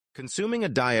Consuming a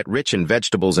diet rich in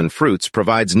vegetables and fruits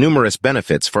provides numerous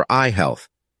benefits for eye health.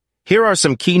 Here are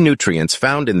some key nutrients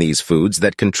found in these foods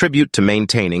that contribute to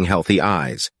maintaining healthy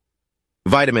eyes.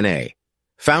 Vitamin A.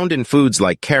 Found in foods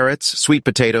like carrots, sweet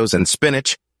potatoes, and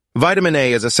spinach, vitamin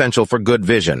A is essential for good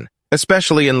vision,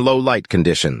 especially in low-light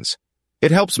conditions.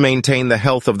 It helps maintain the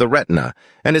health of the retina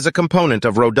and is a component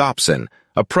of rhodopsin,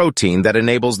 a protein that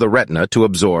enables the retina to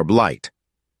absorb light.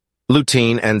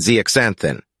 Lutein and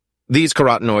zeaxanthin. These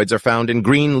carotenoids are found in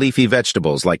green leafy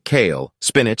vegetables like kale,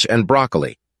 spinach, and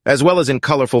broccoli, as well as in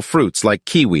colorful fruits like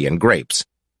kiwi and grapes.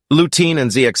 Lutein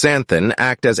and zeaxanthin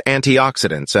act as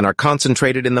antioxidants and are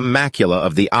concentrated in the macula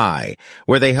of the eye,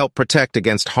 where they help protect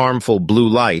against harmful blue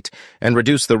light and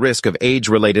reduce the risk of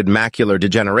age-related macular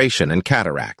degeneration and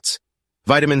cataracts.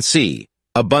 Vitamin C,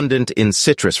 abundant in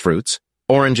citrus fruits,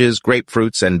 oranges,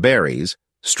 grapefruits, and berries,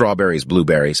 strawberries,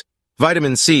 blueberries.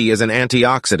 Vitamin C is an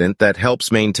antioxidant that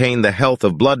helps maintain the health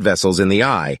of blood vessels in the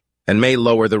eye and may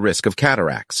lower the risk of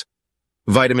cataracts.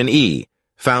 Vitamin E,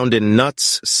 found in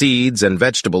nuts, seeds, and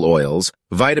vegetable oils,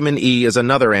 vitamin E is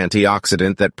another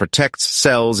antioxidant that protects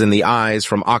cells in the eyes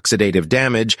from oxidative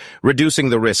damage, reducing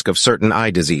the risk of certain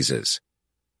eye diseases.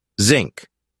 Zinc.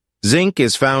 Zinc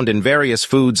is found in various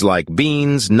foods like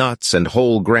beans, nuts, and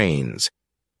whole grains.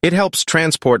 It helps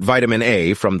transport vitamin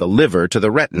A from the liver to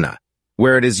the retina,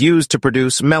 where it is used to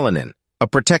produce melanin, a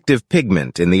protective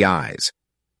pigment in the eyes.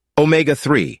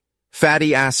 Omega-3,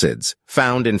 fatty acids,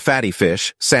 found in fatty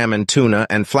fish, salmon, tuna,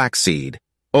 and flaxseed.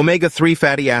 Omega-3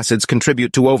 fatty acids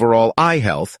contribute to overall eye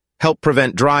health, help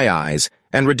prevent dry eyes,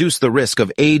 and reduce the risk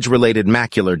of age-related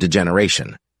macular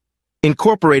degeneration.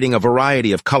 Incorporating a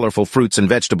variety of colorful fruits and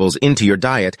vegetables into your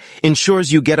diet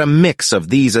ensures you get a mix of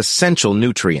these essential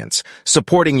nutrients,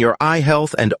 supporting your eye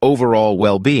health and overall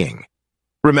well-being.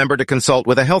 Remember to consult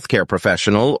with a healthcare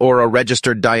professional or a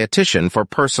registered dietitian for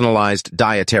personalized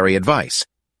dietary advice.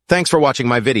 Thanks for watching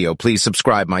my video. Please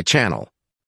subscribe my channel.